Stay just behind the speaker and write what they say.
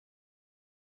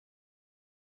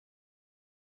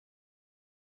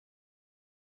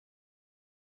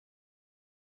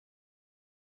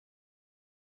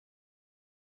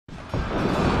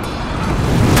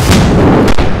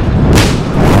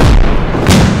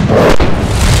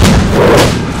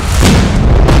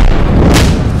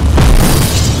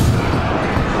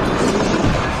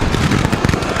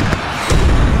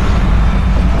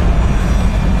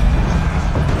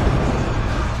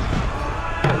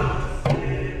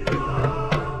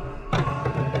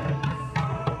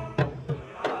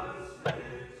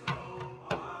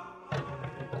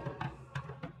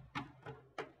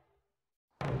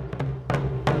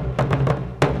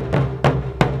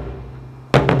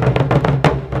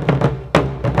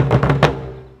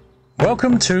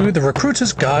Welcome to the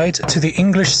Recruiter's Guide to the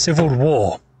English Civil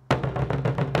War.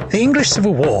 The English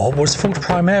Civil War was fought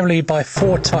primarily by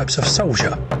 4 types of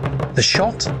soldier: the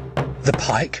shot, the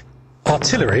pike,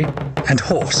 artillery, and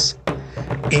horse.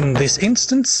 In this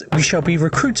instance, we shall be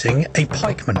recruiting a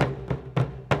pikeman.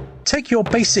 Take your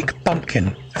basic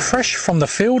bumpkin, fresh from the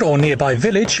field or nearby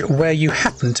village where you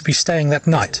happen to be staying that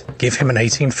night. Give him an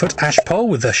 18-foot ash pole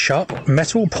with a sharp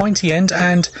metal pointy end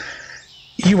and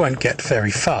you won't get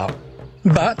very far.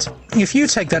 But if you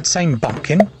take that same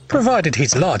bumpkin, provided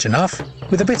he's large enough,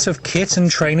 with a bit of kit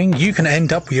and training, you can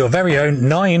end up with your very own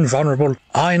nigh-invulnerable,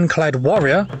 ironclad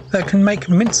warrior that can make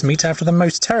mincemeat out of the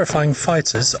most terrifying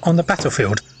fighters on the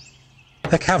battlefield.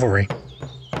 The cavalry.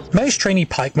 Most trainee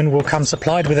pikemen will come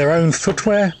supplied with their own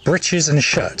footwear, breeches and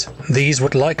shirt. These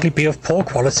would likely be of poor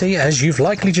quality, as you've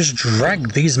likely just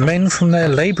dragged these men from their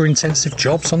labour-intensive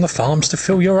jobs on the farms to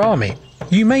fill your army.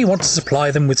 You may want to supply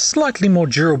them with slightly more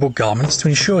durable garments to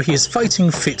ensure he is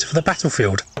fighting fit for the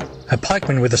battlefield. A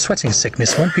pikeman with a sweating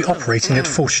sickness won't be operating at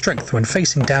full strength when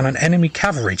facing down an enemy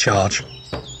cavalry charge.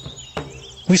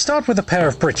 We start with a pair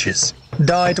of breeches,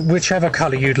 dyed whichever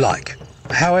colour you'd like.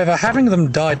 However, having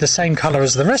them dyed the same colour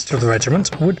as the rest of the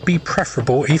regiment would be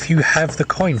preferable if you have the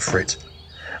coin for it.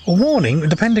 A warning,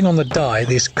 depending on the dye,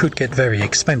 this could get very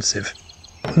expensive.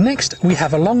 Next, we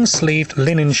have a long-sleeved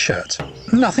linen shirt.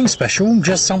 Nothing special,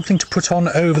 just something to put on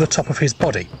over the top of his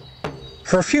body.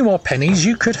 For a few more pennies,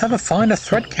 you could have a finer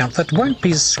thread count that won't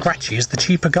be as scratchy as the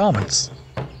cheaper garments.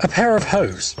 A pair of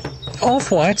hose.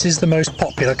 Off-white is the most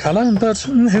popular colour, but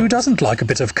who doesn't like a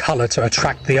bit of colour to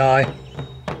attract the eye?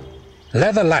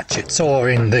 Leather latchets, or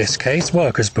in this case,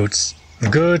 workers' boots.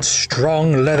 Good,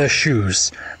 strong leather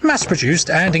shoes,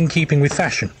 mass-produced and in keeping with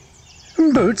fashion.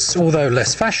 Boots, although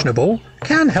less fashionable,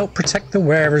 can help protect the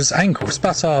wearer's ankles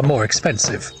but are more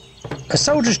expensive. A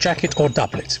soldier's jacket or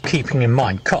doublet, keeping in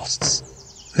mind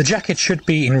costs. The jacket should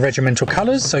be in regimental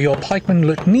colours so your pikemen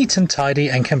look neat and tidy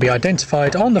and can be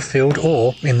identified on the field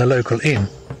or in the local inn.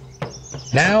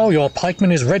 Now your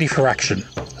pikeman is ready for action.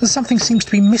 Something seems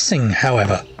to be missing,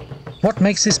 however. What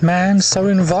makes this man so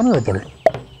invulnerable?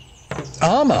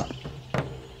 Armour.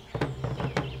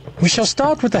 We shall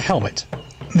start with the helmet.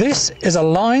 This is a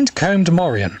lined combed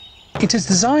morion. It is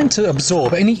designed to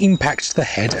absorb any impact to the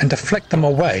head and deflect them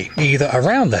away, either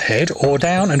around the head or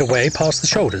down and away past the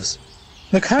shoulders.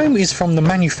 The comb is from the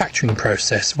manufacturing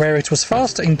process, where it was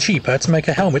faster and cheaper to make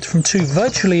a helmet from 2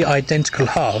 virtually identical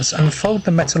halves and fold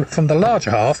the metal from the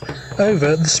larger half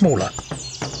over the smaller.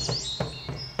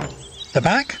 The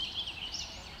back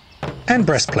and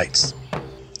breastplates.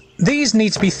 These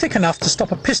need to be thick enough to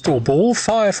stop a pistol ball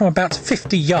fired from about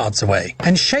 50 yards away,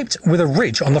 and shaped with a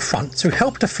ridge on the front to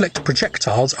help deflect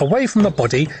projectiles away from the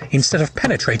body instead of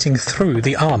penetrating through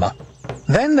the armour.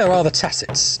 Then there are the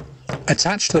tassets,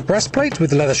 attached to the breastplate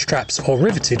with leather straps or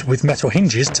riveted with metal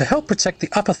hinges to help protect the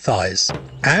upper thighs,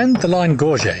 and the line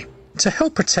gorget to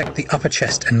help protect the upper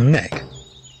chest and neck.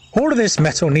 All of this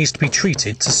metal needs to be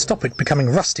treated to stop it becoming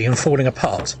rusty and falling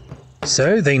apart,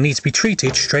 so they need to be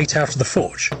treated straight out of the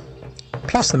forge.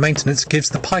 Plus the maintenance gives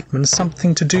the pikeman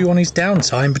something to do on his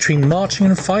downtime between marching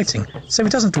and fighting, so he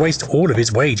doesn't waste all of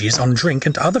his wages on drink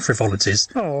and other frivolities.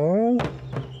 Oh.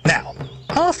 Now,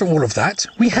 after all of that,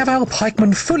 we have our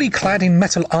pikeman fully clad in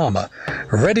metal armour,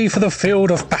 ready for the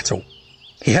field of battle.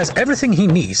 He has everything he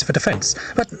needs for defence,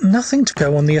 but nothing to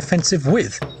go on the offensive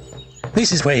with.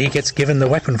 This is where he gets given the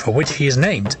weapon for which he is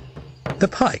named, the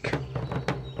pike.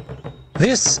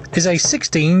 This is a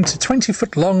 16 to 20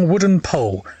 foot long wooden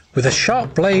pole with a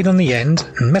sharp blade on the end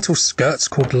and metal skirts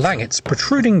called langets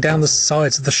protruding down the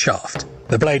sides of the shaft.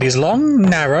 The blade is long,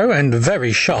 narrow and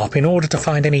very sharp in order to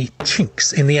find any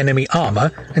chinks in the enemy armour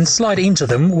and slide into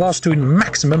them whilst doing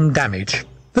maximum damage.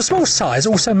 The small size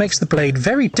also makes the blade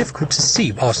very difficult to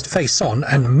see whilst face on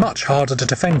and much harder to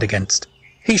defend against.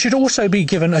 He should also be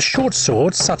given a short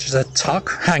sword such as a tuck,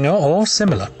 hanger or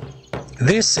similar.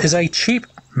 This is a cheap,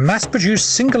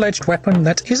 mass-produced single-edged weapon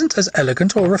that isn't as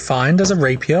elegant or refined as a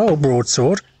rapier or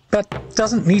broadsword, but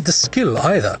doesn't need the skill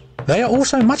either. They are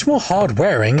also much more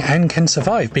hard-wearing and can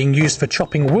survive being used for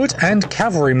chopping wood and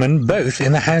cavalrymen both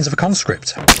in the hands of a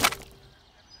conscript.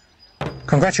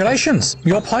 Congratulations!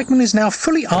 Your pikeman is now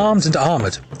fully armed and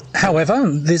armoured. However,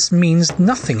 this means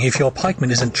nothing if your pikeman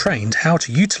isn't trained how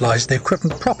to utilise the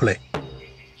equipment properly.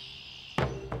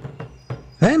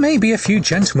 There may be a few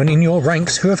gentlemen in your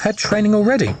ranks who have had training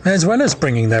already, as well as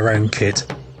bringing their own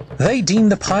kit. They deem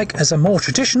the pike as a more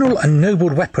traditional and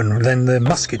noble weapon than the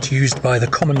musket used by the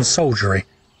common soldiery.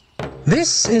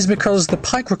 This is because the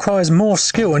pike requires more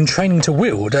skill and training to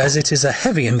wield, as it is a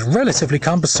heavy and relatively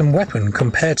cumbersome weapon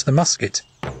compared to the musket.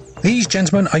 These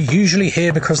gentlemen are usually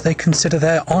here because they consider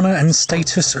their honour and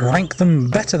status rank them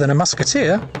better than a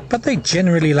musketeer, but they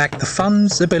generally lack the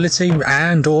funds, ability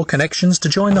and or connections to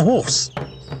join the horse.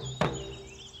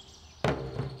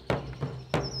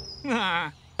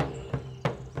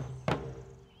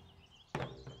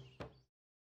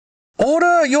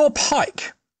 Order your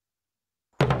pike.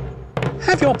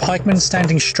 Have your pikemen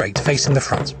standing straight facing the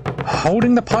front,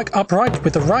 holding the pike upright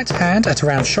with the right hand at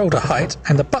around shoulder height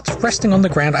and the butt resting on the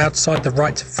ground outside the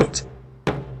right foot.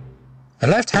 The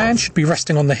left hand should be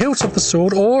resting on the hilt of the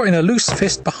sword or in a loose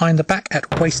fist behind the back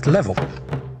at waist level.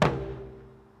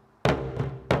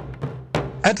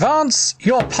 Advance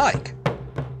your pike.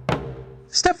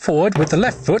 Step forward with the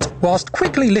left foot whilst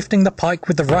quickly lifting the pike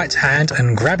with the right hand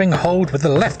and grabbing hold with the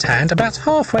left hand about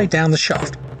halfway down the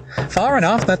shaft. Far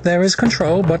enough that there is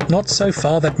control, but not so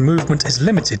far that movement is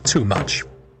limited too much.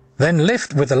 Then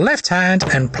lift with the left hand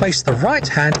and place the right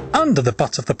hand under the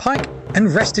butt of the pike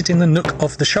and rest it in the nook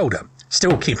of the shoulder,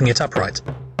 still keeping it upright.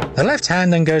 The left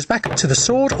hand then goes back to the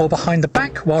sword or behind the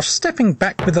back while stepping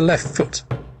back with the left foot.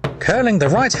 Curling the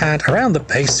right hand around the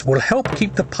base will help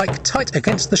keep the pike tight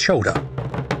against the shoulder.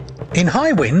 In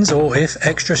high winds, or if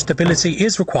extra stability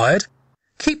is required,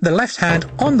 keep the left hand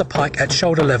on the pike at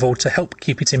shoulder level to help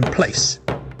keep it in place.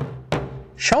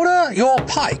 Shoulder your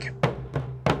pike.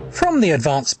 From the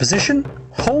advanced position,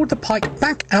 hold the pike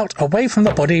back out away from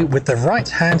the body with the right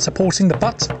hand supporting the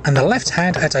butt and the left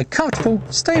hand at a comfortable,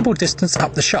 stable distance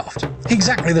up the shaft,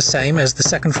 exactly the same as the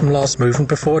second from last movement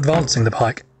before advancing the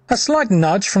pike. A slight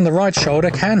nudge from the right shoulder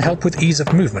can help with ease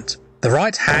of movement. The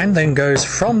right hand then goes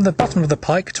from the bottom of the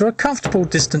pike to a comfortable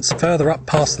distance further up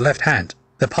past the left hand.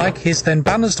 The pike is then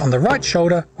balanced on the right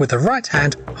shoulder with the right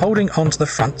hand holding onto the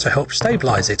front to help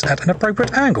stabilise it at an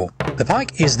appropriate angle. The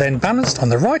pike is then balanced on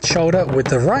the right shoulder with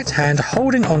the right hand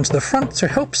holding onto the front to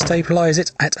help stabilise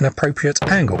it at an appropriate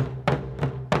angle.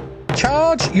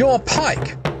 Charge your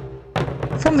pike.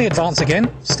 From the advance again,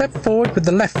 step forward with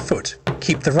the left foot.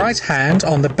 Keep the right hand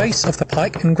on the base of the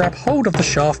pike and grab hold of the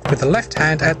shaft with the left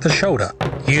hand at the shoulder.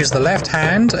 Use the left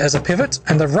hand as a pivot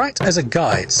and the right as a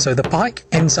guide so the pike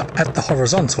ends up at the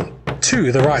horizontal,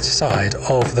 to the right side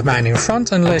of the man in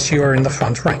front unless you are in the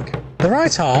front rank. The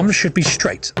right arm should be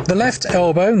straight, the left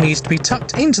elbow needs to be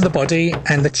tucked into the body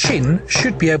and the chin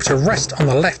should be able to rest on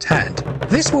the left hand.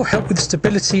 This will help with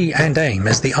stability and aim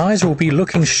as the eyes will be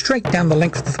looking straight down the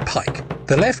length of the pike.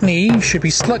 The left knee should be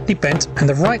slightly bent and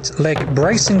the right leg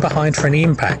bracing behind for any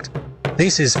impact.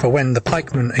 This is for when the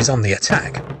pikeman is on the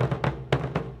attack.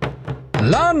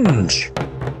 Lunge!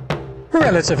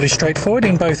 Relatively straightforward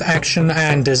in both action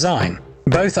and design.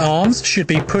 Both arms should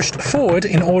be pushed forward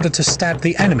in order to stab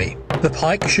the enemy. The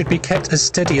pike should be kept as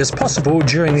steady as possible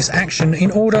during this action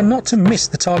in order not to miss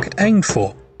the target aimed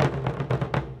for.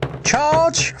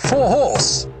 Charge for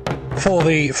horse! For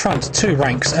the front two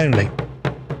ranks only.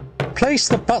 Place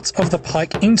the butt of the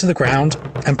pike into the ground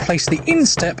and place the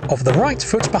instep of the right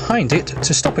foot behind it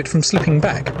to stop it from slipping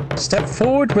back. Step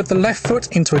forward with the left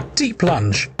foot into a deep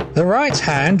lunge. The right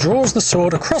hand draws the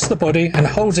sword across the body and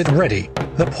holds it ready.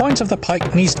 The point of the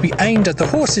pike needs to be aimed at the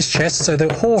horse's chest so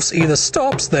the horse either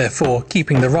stops, therefore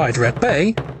keeping the rider at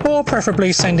bay, or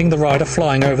preferably sending the rider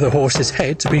flying over the horse's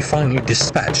head to be finally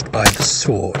dispatched by the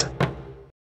sword.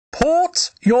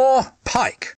 Port your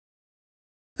pike.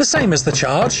 The same as the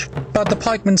charge, but the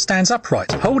pikeman stands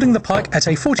upright, holding the pike at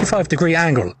a 45-degree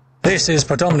angle. This is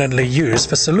predominantly used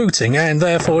for saluting and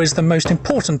therefore is the most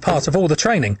important part of all the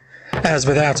training, as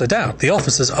without a doubt the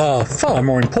officers are far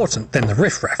more important than the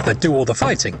riffraff that do all the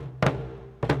fighting.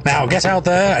 Now get out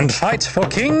there and fight for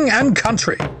king and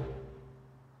country.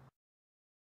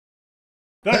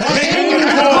 The King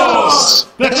calls!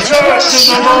 The Church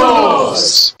and the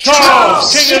laws!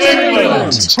 Charles, King of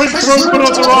England! Prince Rupert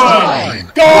of the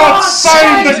Rhine! God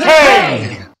save the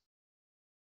King!